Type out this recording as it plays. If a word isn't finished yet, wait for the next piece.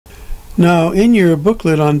Now, in your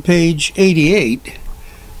booklet on page 88,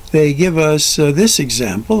 they give us this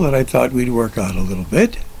example that I thought we'd work out a little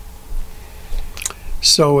bit.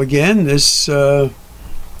 So again, this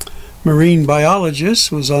marine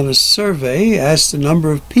biologist was on a survey, asked a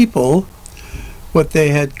number of people what they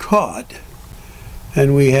had caught,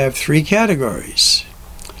 and we have three categories.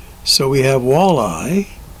 So we have walleye,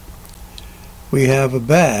 we have a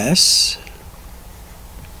bass,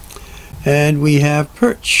 and we have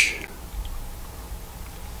perch.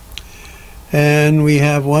 And we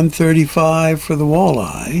have 135 for the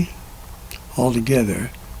walleye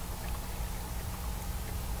altogether.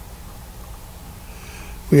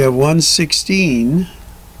 We have 116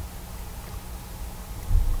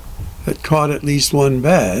 that caught at least one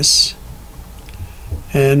bass,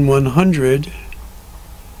 and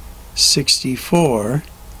 164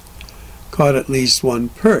 caught at least one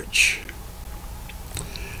perch.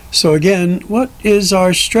 So again, what is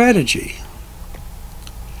our strategy?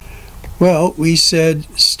 Well, we said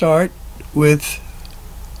start with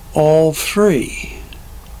all three.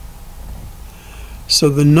 So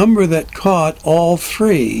the number that caught all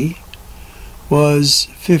three was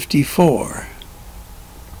 54.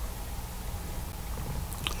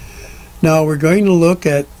 Now we're going to look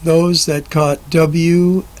at those that caught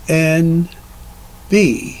W and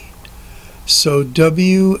B. So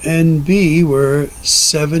W and B were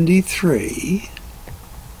 73.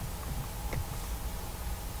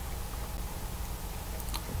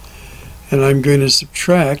 And I'm going to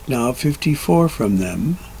subtract now 54 from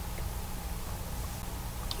them.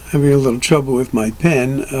 Having a little trouble with my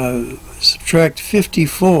pen. Subtract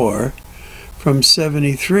 54 from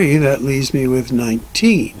 73, that leaves me with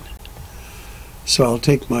 19. So I'll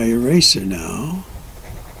take my eraser now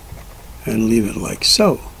and leave it like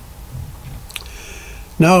so.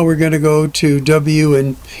 Now we're going to go to W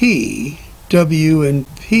and P. W and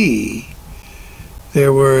P,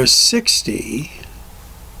 there were 60.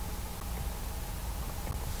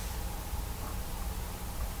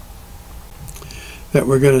 That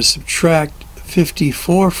we're going to subtract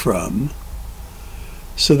 54 from,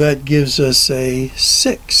 so that gives us a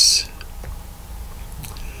 6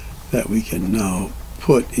 that we can now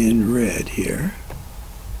put in red here.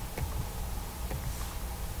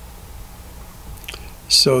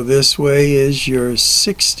 So this way is your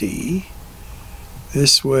 60,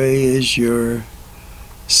 this way is your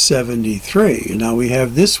 73. Now we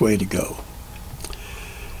have this way to go.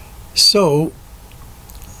 So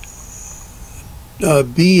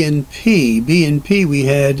B and P we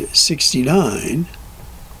had 69.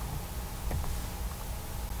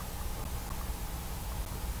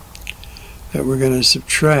 That we're going to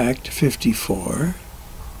subtract 54.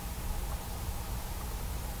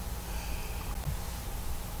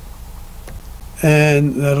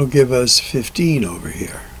 And that'll give us 15 over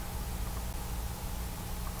here.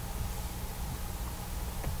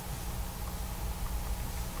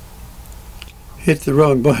 Hit the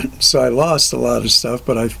wrong button, so I lost a lot of stuff,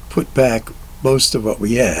 but I've put back most of what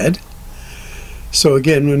we had. So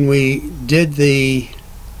again, when we did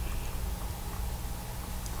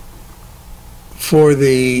for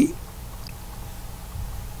the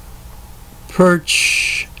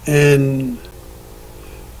perch and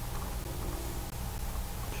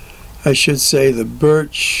I should say the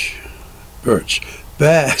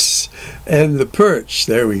bass and the perch,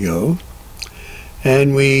 there we go.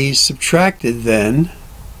 And we subtracted then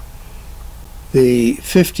the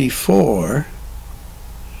 54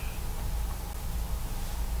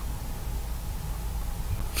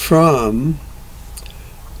 from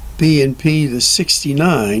B and P, the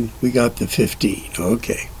 69, we got the 15.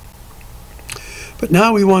 Okay. But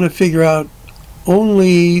now we want to figure out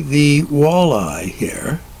only the walleye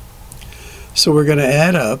here. So we're going to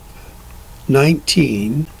add up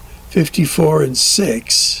 19, 54, and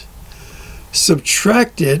 6.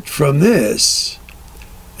 Subtract it from this,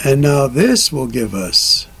 and now this will give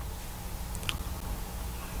us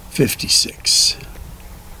 56.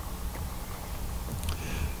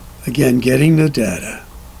 Again, getting the data.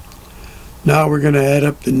 Now we're going to add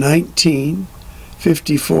up the 19,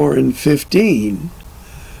 54, and 15.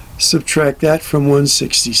 Subtract that from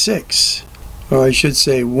 166. Or I should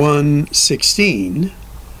say 116.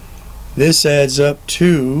 This adds up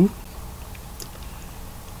to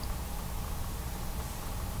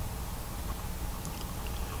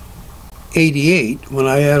 88 when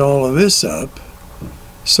I add all of this up.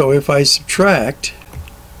 So if I subtract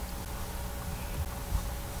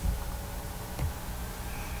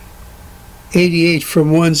 88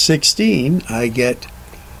 from 116, I get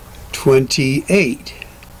 28.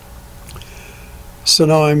 So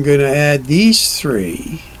now I'm going to add these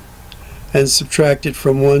three, and subtract it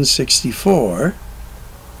from 164.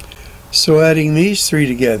 So adding these three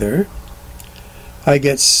together, I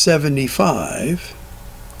get 75.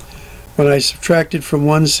 When I subtract it from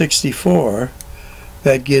 164,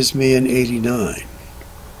 that gives me an 89.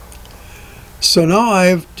 So now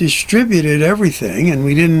I've distributed everything, and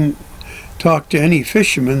we didn't talk to any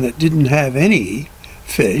fishermen that didn't have any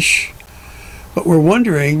fish, but we're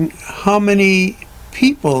wondering how many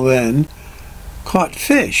people then caught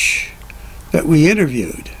fish that we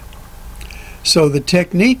interviewed. So the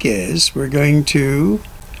technique is we're going to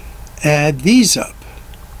add these up,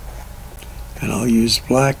 and I'll use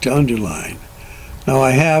black to underline. Now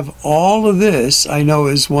I have all of this I know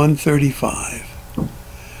is 135.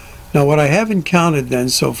 Now what I haven't counted then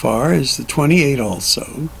so far is the 28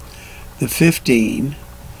 also, the 15,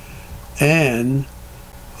 and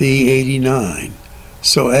the 89.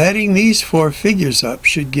 So adding these four figures up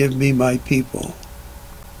should give me my people.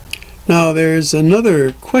 Now there's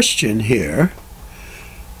another question here.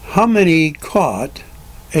 How many caught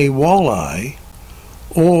a walleye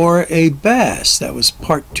or a bass? That was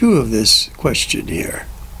part 2 of this question here.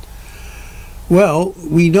 Well,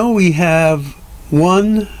 we know we have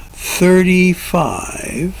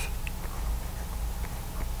 135.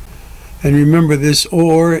 And remember, this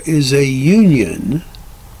or is a union.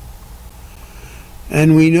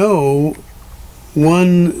 And we know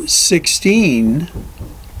 116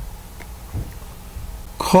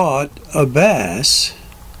 caught a bass,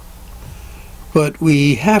 but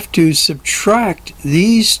we have to subtract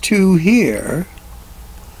these two here,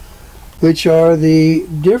 which are the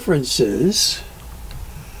differences,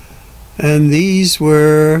 and these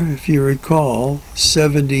were, if you recall,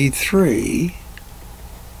 73,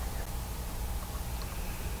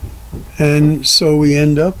 and so we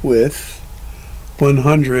end up with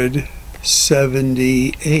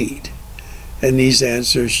 178, and these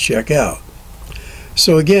answers check out.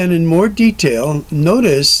 So again, in more detail,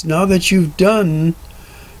 notice now that you've done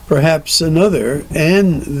perhaps another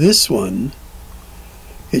and this one,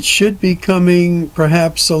 it should be coming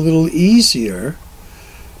perhaps a little easier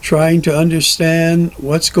trying to understand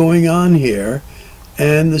what's going on here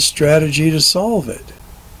and the strategy to solve it.